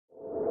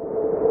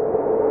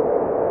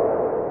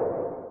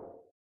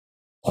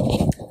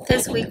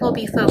This week we'll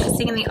be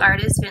focusing on the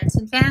artist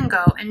Vincent van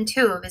Gogh and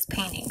two of his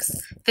paintings.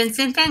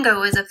 Vincent van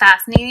Gogh was a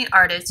fascinating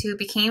artist who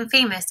became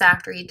famous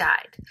after he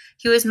died.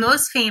 He was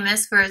most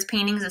famous for his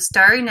paintings of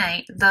Starry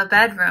Night, The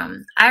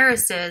Bedroom,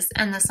 Irises,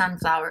 and the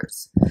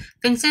Sunflowers.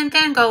 Vincent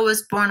van Gogh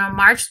was born on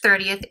March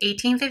 30th,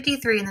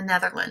 1853 in the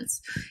Netherlands.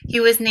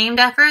 He was named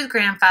after his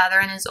grandfather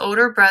and his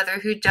older brother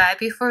who died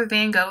before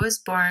Van Gogh was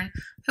born,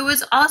 who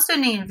was also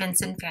named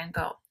Vincent van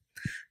Gogh.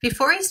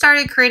 Before he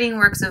started creating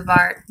works of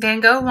art, Van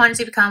Gogh wanted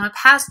to become a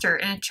pastor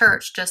in a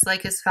church just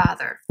like his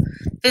father.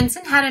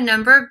 Vincent had a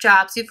number of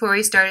jobs before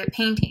he started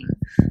painting,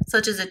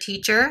 such as a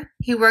teacher,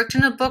 he worked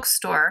in a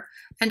bookstore,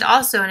 and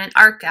also in an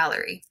art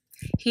gallery.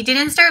 He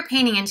didn't start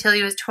painting until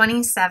he was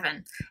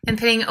 27, and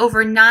painting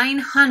over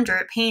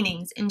 900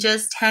 paintings in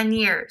just 10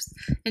 years,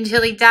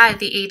 until he died at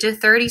the age of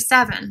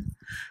 37.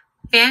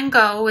 Van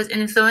Gogh was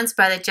influenced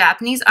by the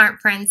Japanese art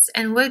prints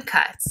and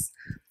woodcuts.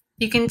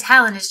 You can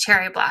tell in his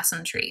cherry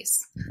blossom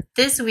trees.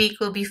 This week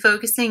we'll be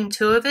focusing on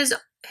two of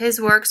his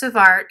works of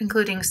art,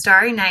 including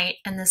Starry Night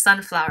and the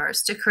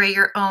Sunflowers, to create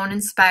your own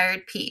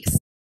inspired piece.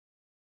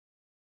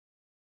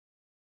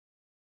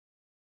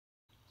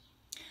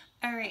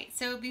 Alright,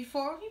 so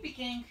before we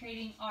begin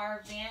creating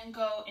our Van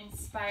Gogh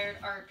inspired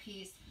art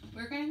piece,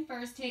 we're going to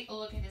first take a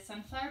look at the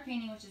sunflower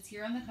painting, which is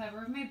here on the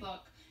cover of my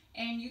book.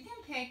 And you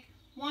can pick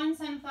one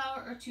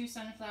sunflower or two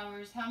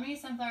sunflowers. How many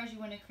sunflowers you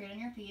want to create on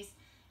your piece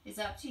is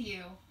up to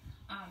you.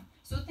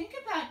 So think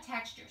about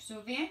texture.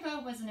 So Van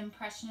Gogh was an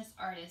impressionist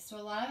artist, so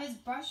a lot of his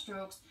brush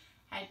strokes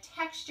had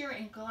texture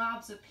and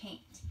globs of paint.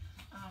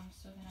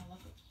 So I'm going to look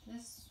at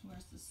this.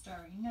 Where's the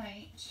Starry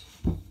Night?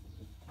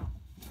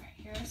 Alright,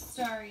 here's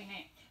Starry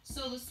Night.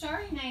 So the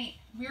Starry Night,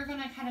 we're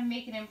going to kind of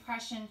make an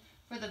impression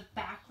for the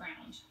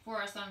background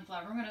for our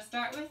sunflower. We're going to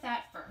start with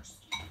that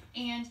first.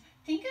 And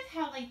think of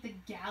how like the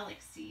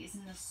galaxies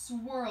and the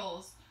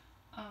swirls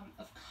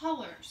of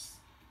colors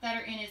that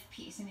are in his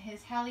piece and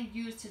how he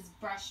used his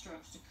brush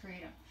strokes to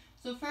create them.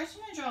 So first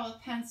I'm going to draw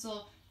with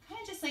pencil, kind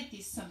of just like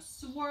some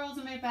swirls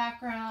in my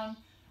background,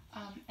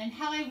 and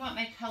how I want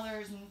my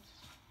colors and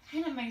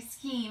kind of my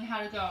scheme,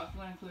 how to go. If you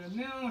want to include a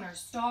moon or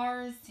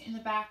stars in the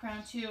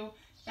background too,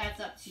 that's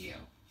up to you.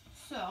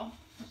 So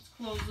let's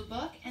close the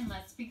book and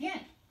let's begin.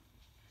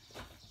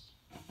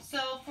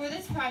 So for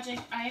this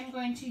project, I am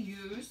going to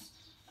use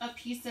a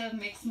piece of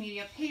mixed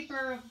media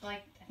paper,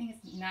 like I think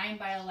it's 9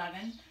 by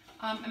 11.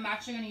 I'm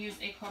actually going to use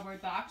a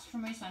cardboard box for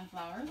my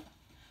sunflower.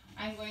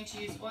 I'm going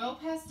to use oil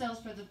pastels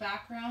for the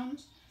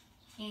background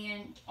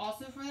and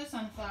also for the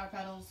sunflower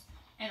petals,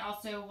 and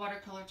also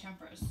watercolor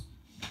temperas.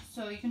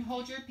 So you can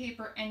hold your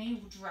paper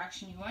any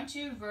direction you want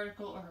to,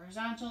 vertical or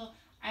horizontal.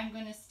 I'm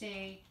going to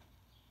stay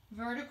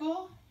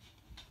vertical.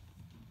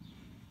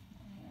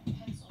 And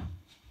pencil.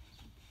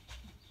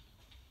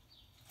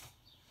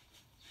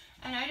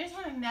 And I just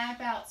want to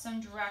map out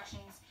some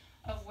directions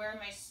of where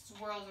my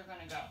swirls are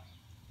going to go.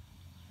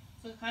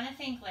 So kind of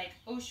think like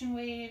ocean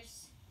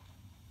waves.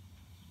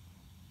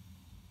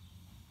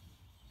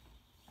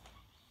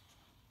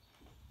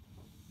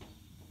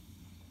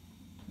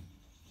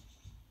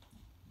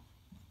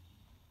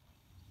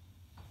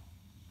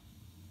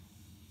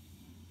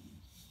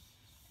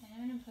 And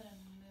I'm going to put a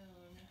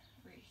moon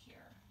right here.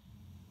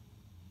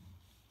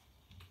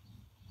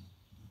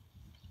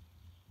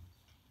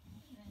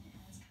 And then it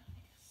has kind of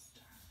like a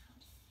star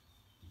around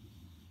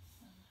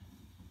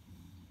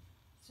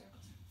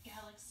circles,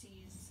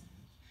 galaxies.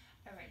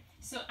 Alright,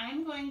 so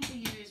I'm going to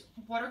use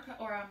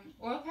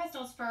oil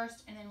pastels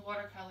first and then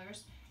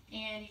watercolors,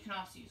 and you can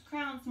also use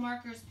crayons,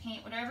 markers,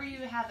 paint, whatever you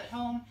have at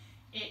home,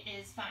 it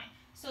is fine.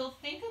 So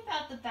think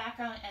about the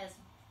background as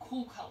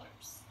cool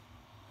colors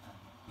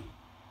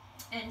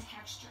and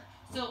texture.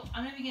 So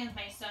I'm going to begin with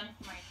my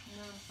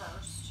moon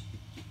first,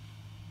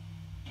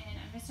 and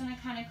I'm just going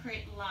to kind of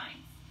create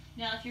lines.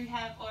 Now if you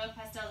have oil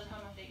pastels at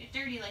home, if they get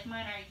dirty like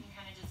mine are, you can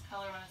kind of just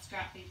color on a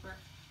scrap paper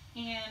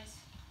and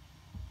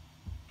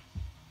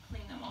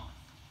clean them off.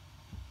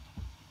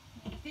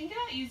 And think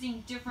about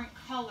using different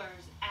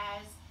colors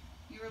as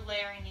you're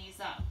layering these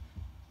up.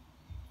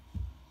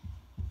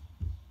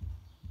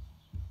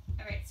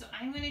 Alright, so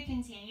I'm going to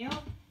continue,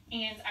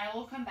 and I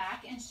will come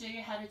back and show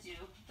you how to do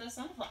the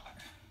sunflower.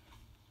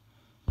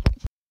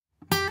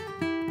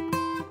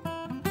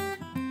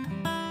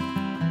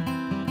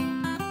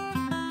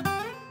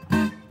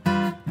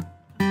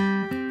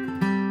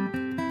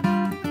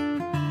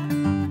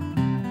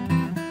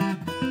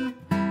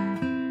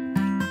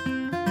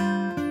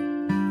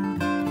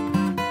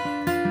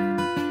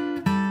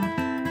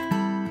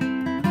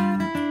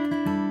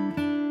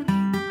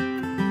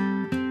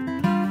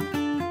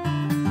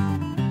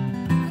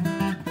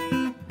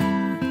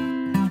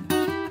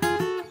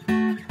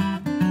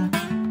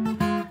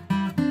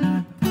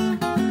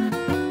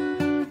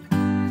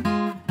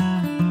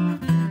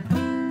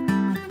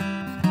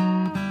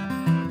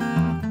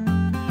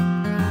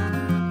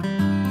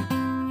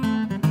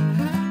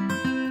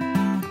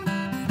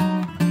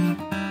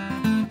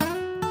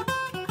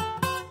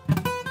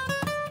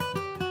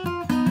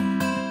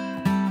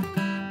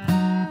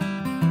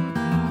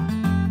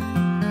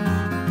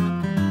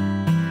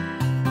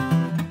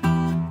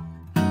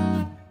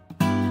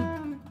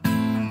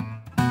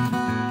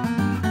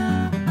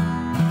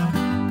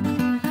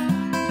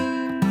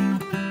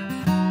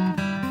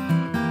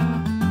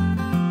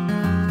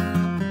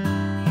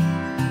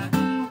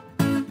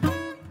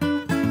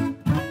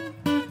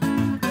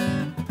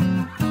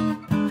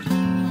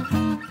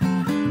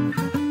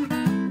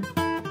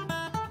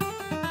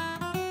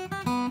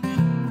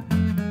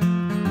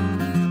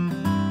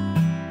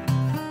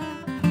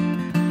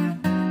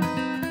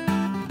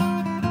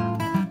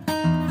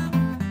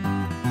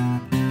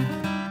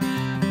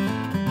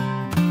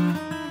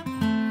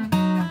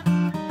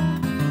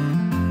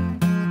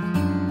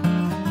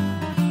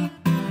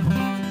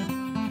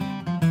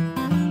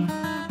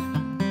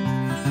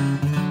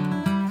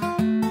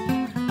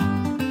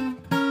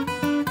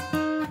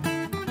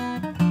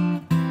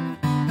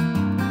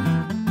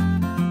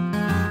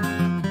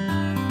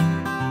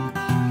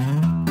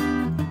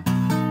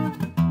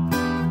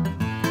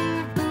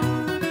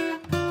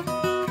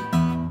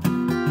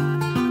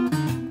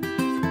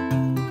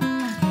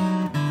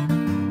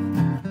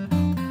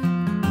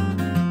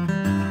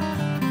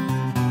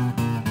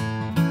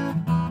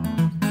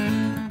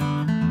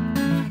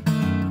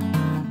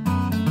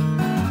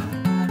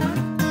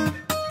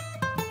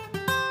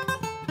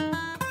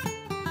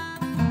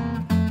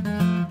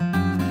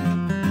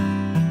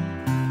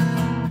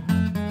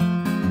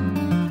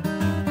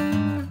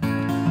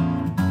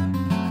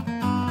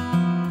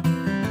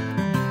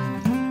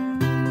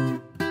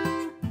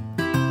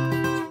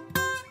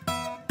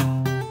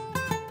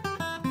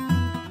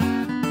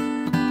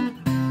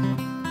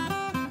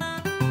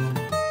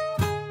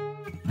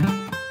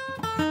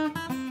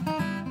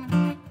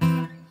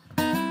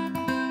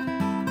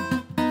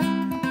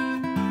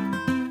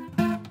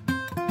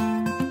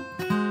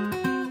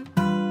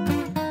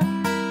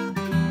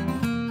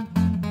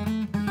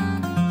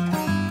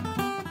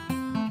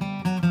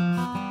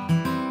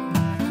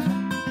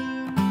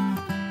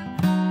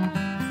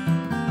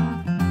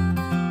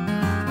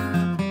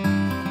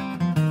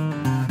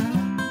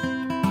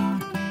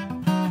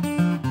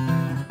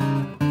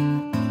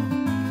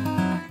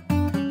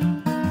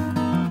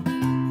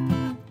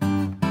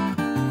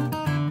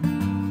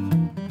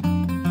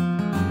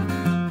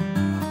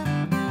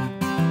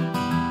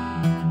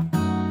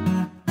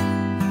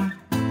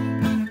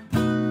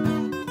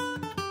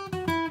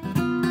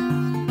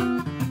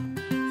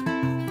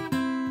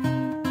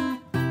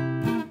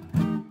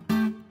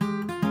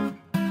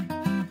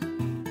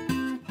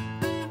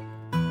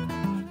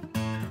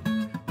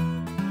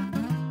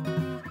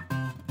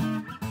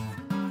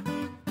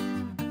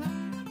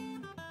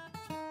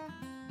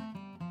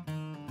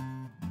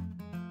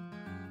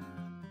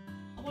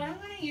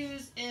 to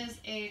use is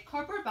a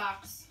cardboard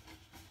box,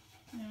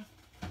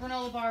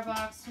 granola bar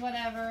box,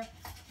 whatever.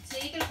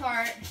 Take it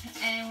apart,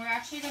 and we're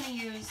actually going to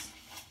use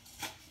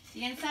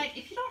the inside.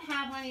 If you don't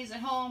have one of these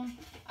at home,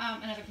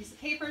 another piece of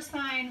paper is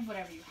fine,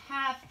 whatever you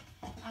have.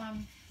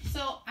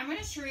 So I'm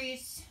going to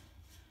trace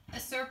a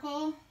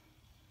circle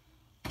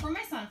for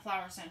my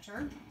sunflower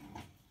center,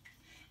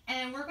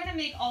 and we're going to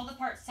make all the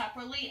parts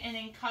separately and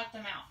then cut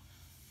them out,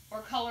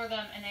 or color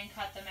them and then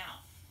cut them out.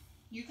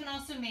 You can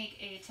also make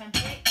a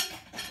template.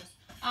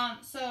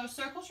 So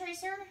circle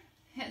tracer,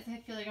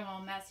 I feel like I'm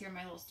all mess here in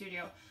my little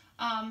studio.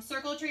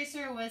 Circle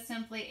tracer was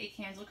simply a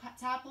candle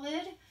top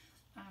lid.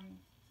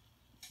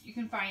 You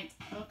can find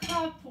a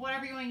cup,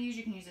 whatever you want to use,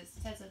 you can use it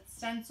as a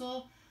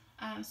stencil.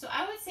 So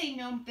I would say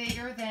no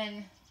bigger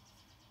than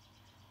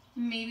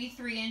maybe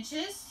 3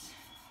 inches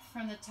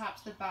from the top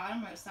to the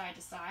bottom or side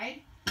to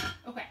side.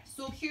 Okay,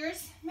 so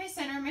here's my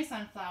center of my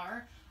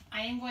sunflower.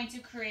 I am going to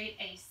create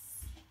a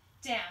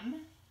stem,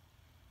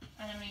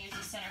 and I'm going to use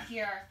the center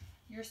here.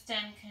 Your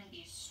stem can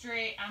be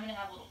straight. I'm going to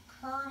have a little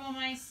curve on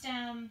my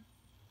stem.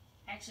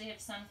 I actually have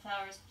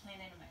sunflowers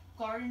planted in my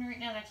garden right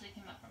now that actually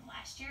came up from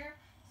last year.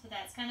 So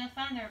that's kind of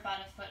fun. They're about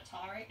 1 foot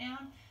tall right now.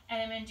 And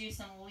I'm going to do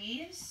some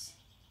leaves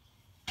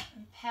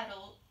and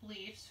petal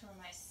leaves for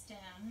my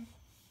stem.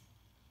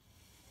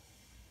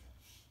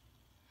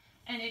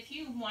 And if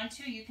you want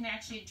to, you can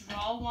actually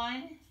draw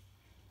one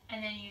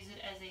and then use it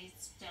as a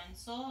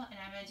stencil. And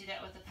I'm going to do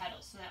that with the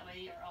petals, so that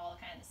way you're all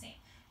kind of the same.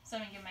 So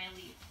I'm going to get my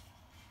leaf.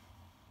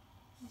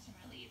 These are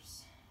my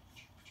leaves.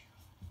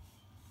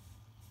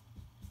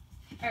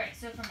 Alright,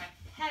 so for my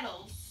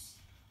petals,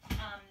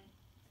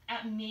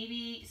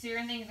 so you're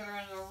going to think they're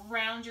going to go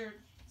around your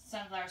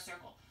sunflower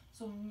circle.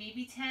 So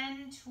maybe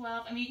 10,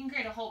 12, I mean you can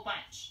create a whole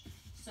bunch.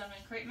 So I'm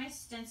going to create my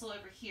stencil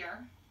over here.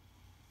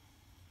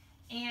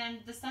 And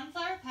the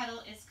sunflower petal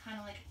is kind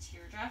of like a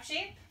teardrop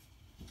shape.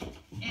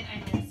 And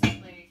I'm going to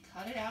simply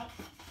cut it out.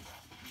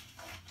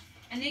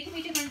 And they can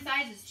be different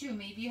sizes too.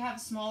 Maybe you have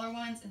smaller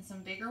ones and some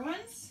bigger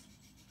ones.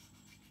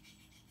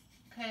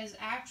 Because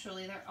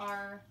actually there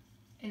are,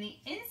 in the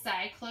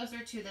inside, closer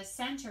to the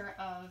center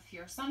of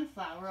your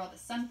sunflower, all the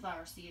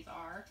sunflower seeds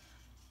are,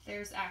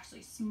 there's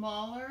actually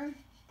smaller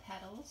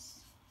petals.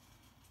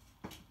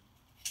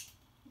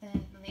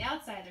 And on the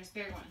outside, there's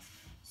bigger ones.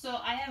 So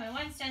I have my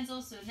one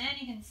stencil, so then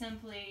you can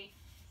simply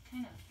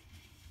kind of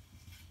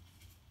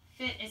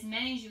fit as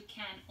many as you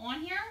can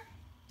on here.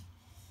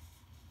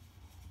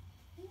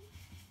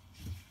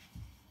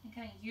 And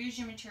kind of use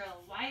your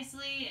material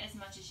wisely as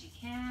much as you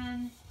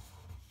can.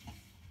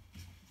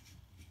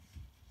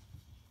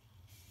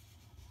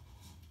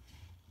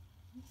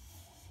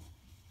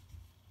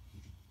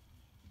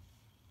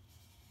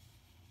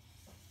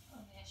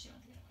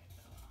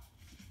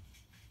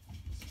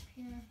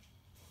 Here.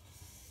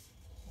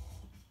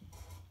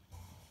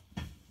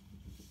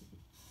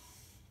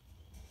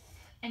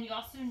 And you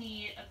also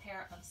need a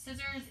pair of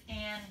scissors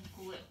and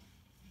glue.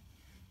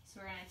 So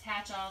we're going to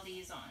attach all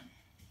these on.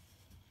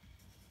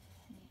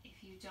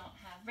 If you don't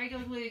have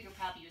regular glue, you could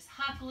probably use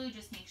hot glue.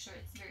 Just make sure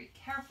it's very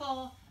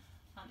careful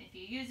if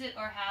you use it,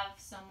 or have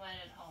someone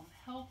at home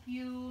help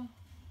you.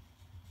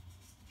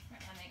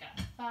 Right now I got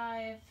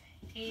 5,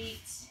 8.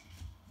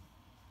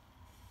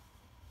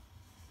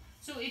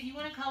 So if you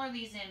want to color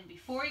these in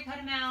before you cut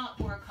them out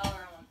or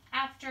color them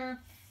after,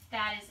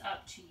 that is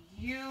up to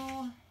you.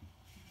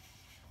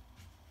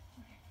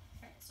 Okay.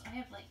 Alright, so I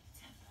have like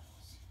 10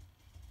 petals.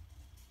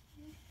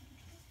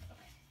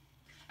 Okay.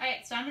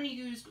 Alright, so I'm going to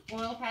use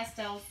oil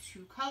pastels to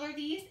color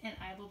these, and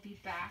I will be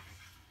back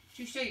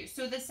to show you.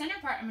 So the center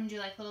part, I'm going to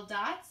do like little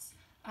dots.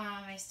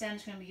 My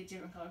stem's going to be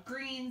different color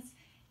greens,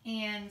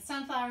 and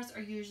sunflowers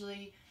are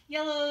usually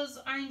yellows,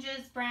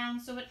 oranges,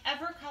 browns, so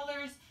whatever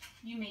colors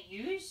you may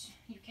use,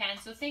 you can.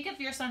 So think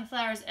of your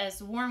sunflowers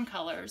as warm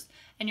colors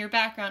and your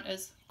background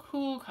as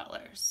cool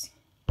colors.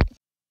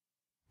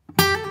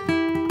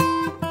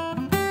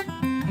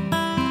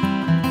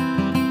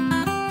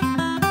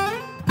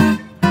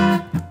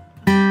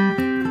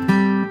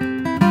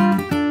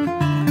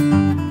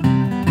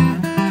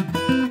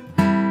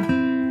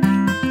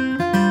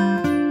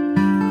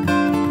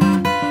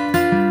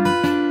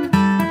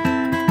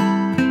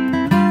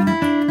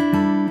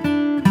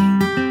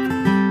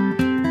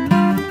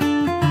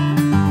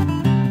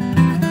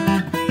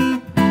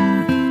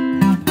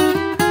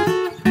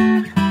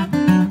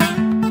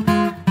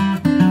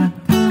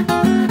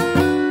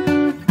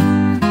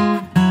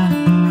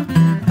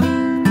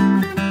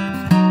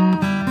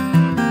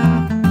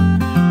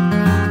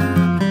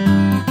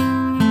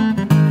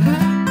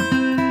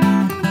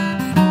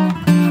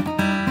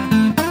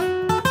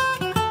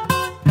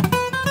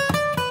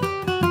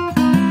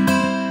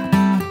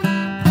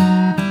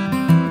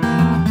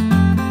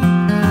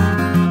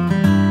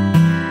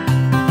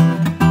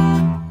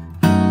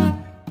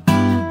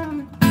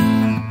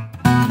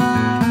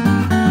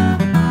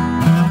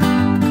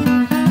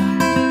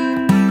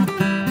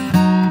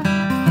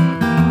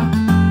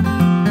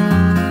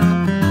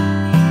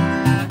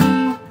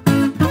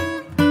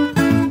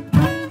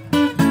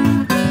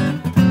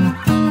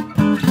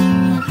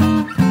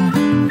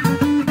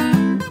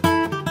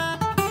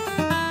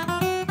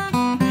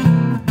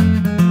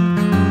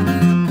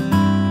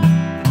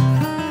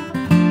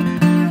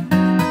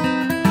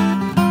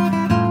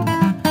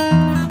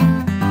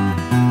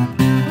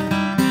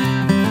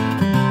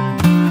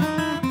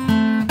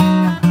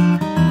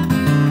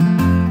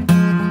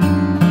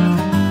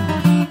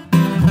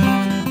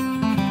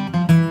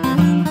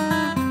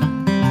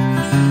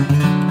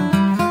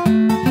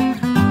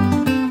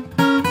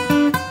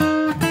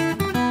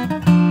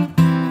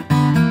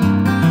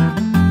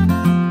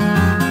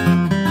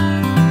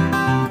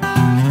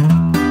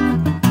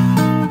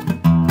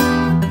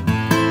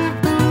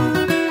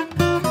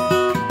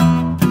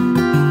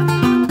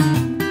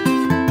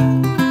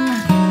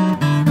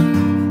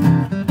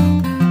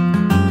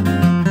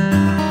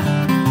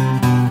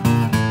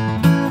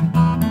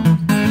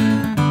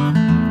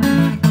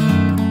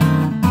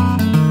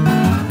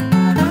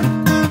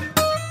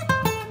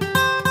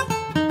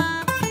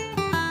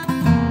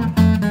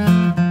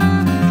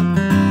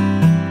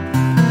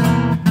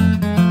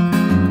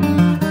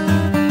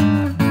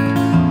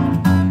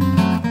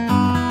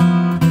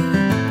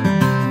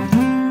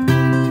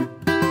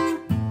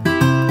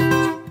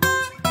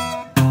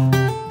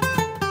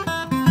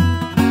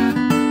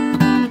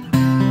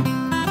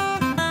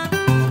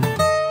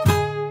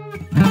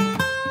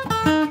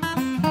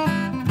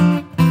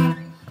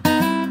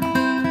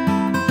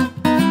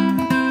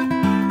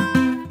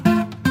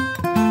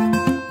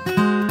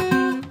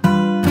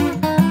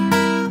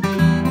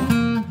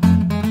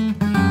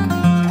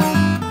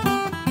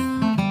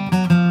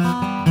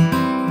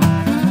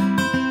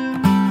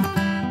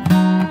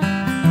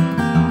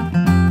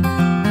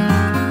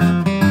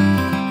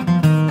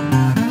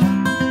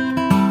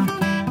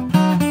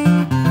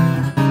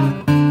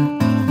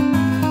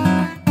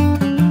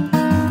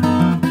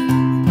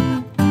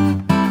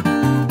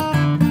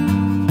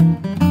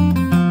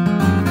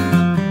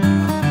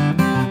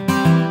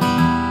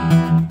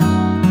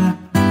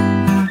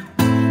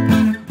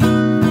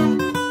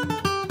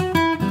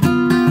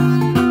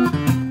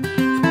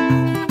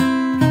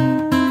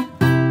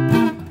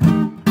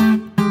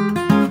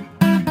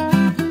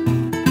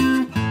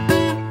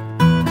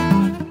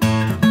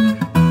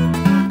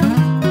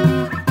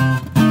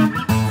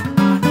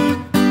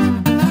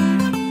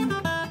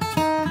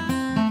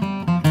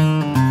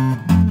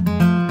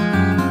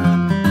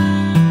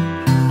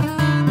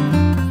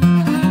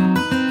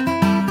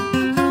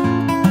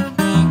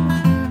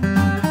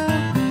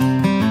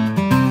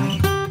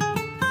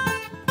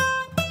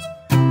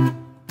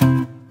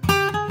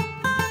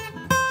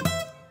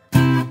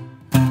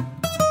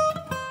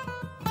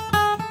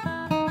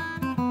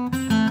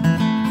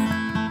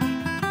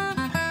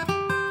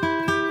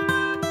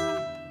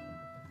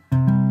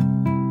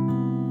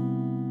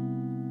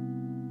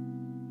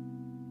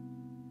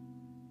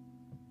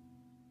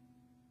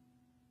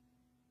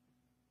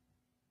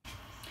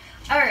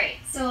 Alright,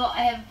 so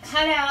I have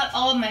cut out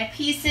all of my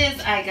pieces,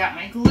 I got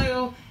my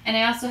glue, and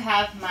I also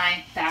have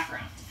my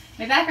background.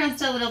 My background's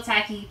still a little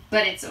tacky,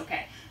 but it's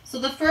okay. So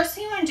the first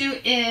thing you want to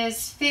do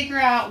is figure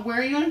out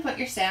where you want to put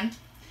your stem.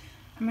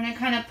 I'm going to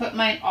kind of put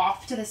mine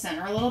off to the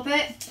center a little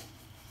bit.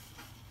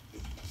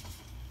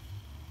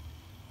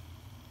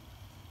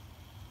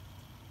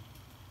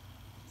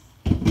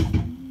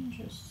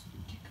 Just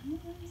stick on.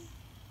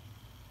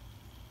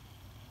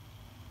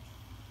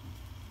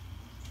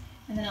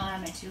 And then I'll have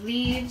my 2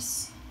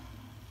 leaves.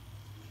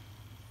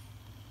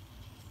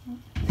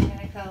 I'm going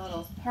to cut a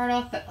little part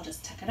off, but I'll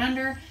just tuck it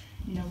under.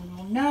 No one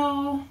will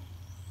know.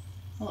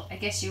 Well, I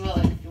guess you will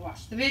if you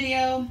watch the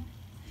video.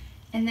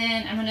 And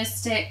then I'm going to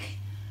stick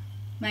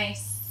my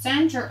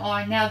center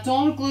on. Now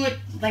don't glue it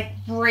like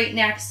right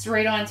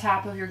on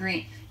top of your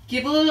green.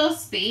 Give a little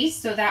space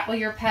so that way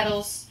your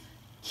petals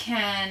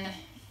can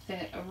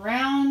fit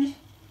around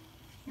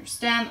your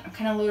stem. I'm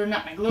kind of loading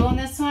up my glue on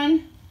this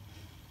one.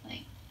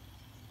 Like,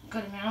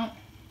 good amount.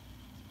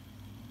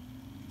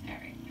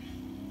 Alright.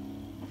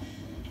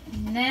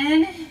 And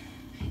then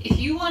if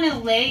you want to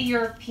lay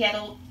your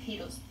petals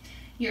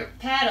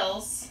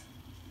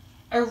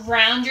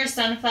around your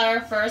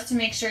sunflower first to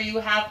make sure you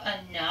have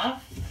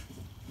enough,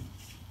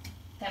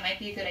 that might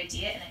be a good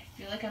idea, and I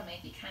feel like I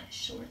might be kind of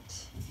short.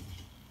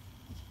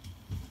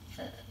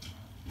 I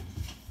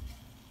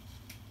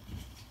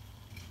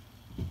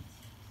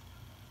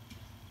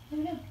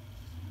don't know.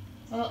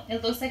 Well,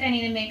 it looks like I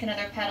need to make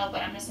another petal,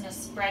 but I'm just going to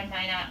spread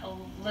mine out a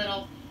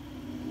little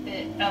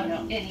bit. Oh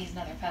no, it needs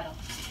another petal.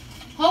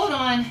 Hold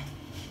on.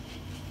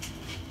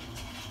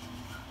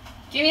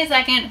 Give me a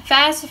second.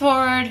 Fast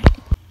forward.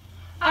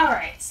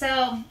 Alright,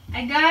 so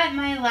I got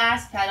my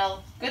last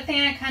petal. Good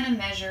thing I kind of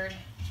measured.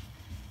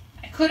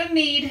 I could have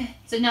made,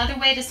 it's another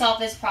way to solve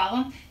this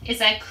problem,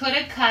 is I could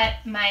have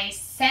cut my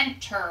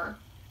center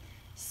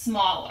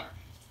smaller.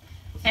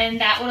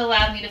 And that would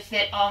allow me to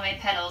fit all my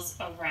petals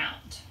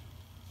around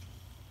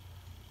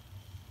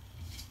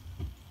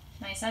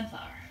my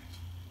sunflower.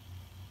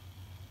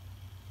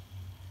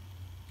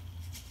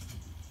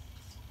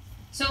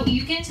 So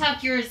you can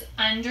tuck yours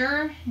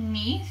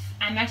underneath.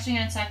 I'm actually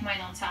going to tuck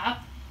mine on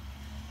top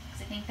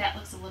because I think that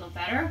looks a little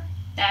better.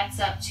 That's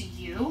up to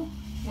you,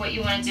 what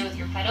you want to do with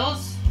your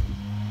petals.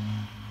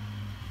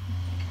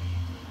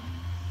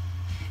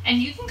 And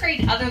you can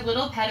create other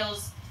little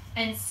petals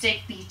and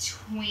stick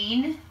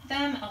between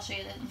them. I'll show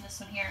you this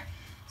one here.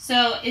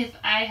 So if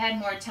I had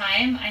more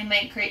time, I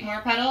might create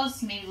more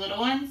petals, maybe little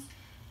ones,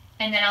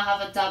 and then I'll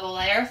have a double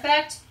layer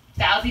effect.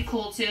 That would be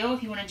cool too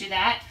if you want to do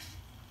that.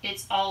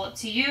 It's all up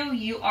to you.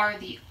 You are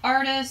the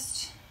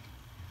artist.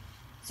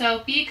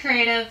 So be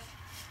creative.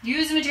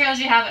 Use the materials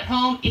you have at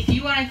home. If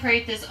you want to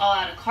create this all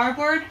out of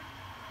cardboard,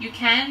 you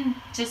can,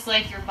 just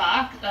like your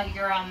box,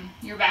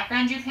 your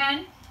background you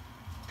can,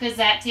 because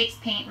that takes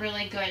paint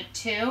really good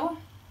too.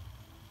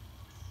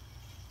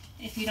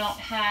 If you don't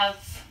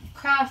have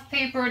craft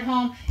paper at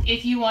home,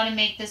 if you want to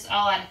make this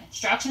all out of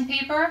construction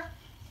paper,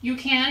 you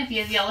can. If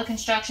you have yellow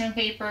construction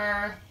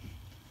paper,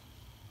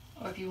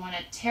 or if you want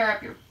to tear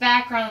up your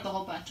background with a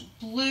whole bunch of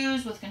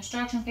blues with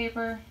construction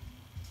paper.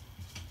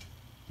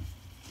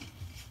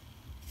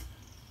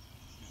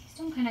 These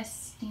don't kind of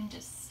seem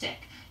to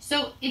stick.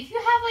 So if you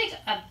have like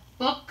a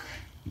book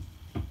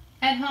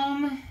at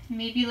home,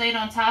 maybe lay it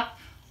on top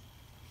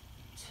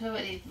so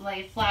they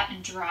lay flat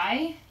and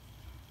dry.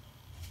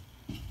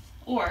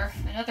 Or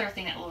another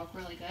thing that will look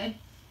really good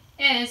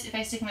is if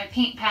I stick my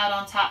paint pad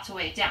on top to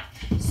weigh it down.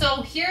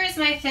 So here is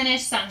my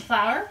finished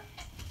sunflower.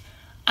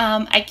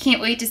 I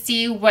can't wait to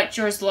see what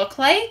yours look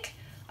like.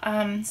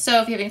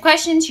 So if you have any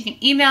questions, you can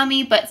email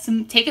me, but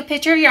take a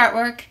picture of your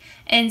artwork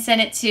and send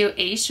it to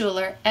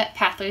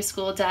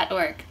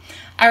aschuler@pathwayschool.org.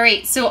 All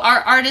right, so our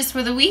artist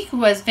for the week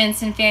was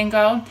Vincent van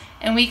Gogh,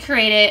 and we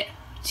created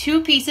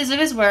 2 pieces of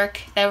his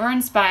work that were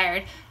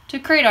inspired to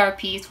create our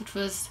piece, which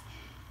was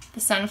the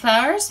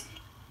sunflowers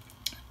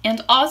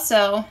and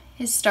also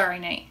his Starry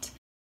Night.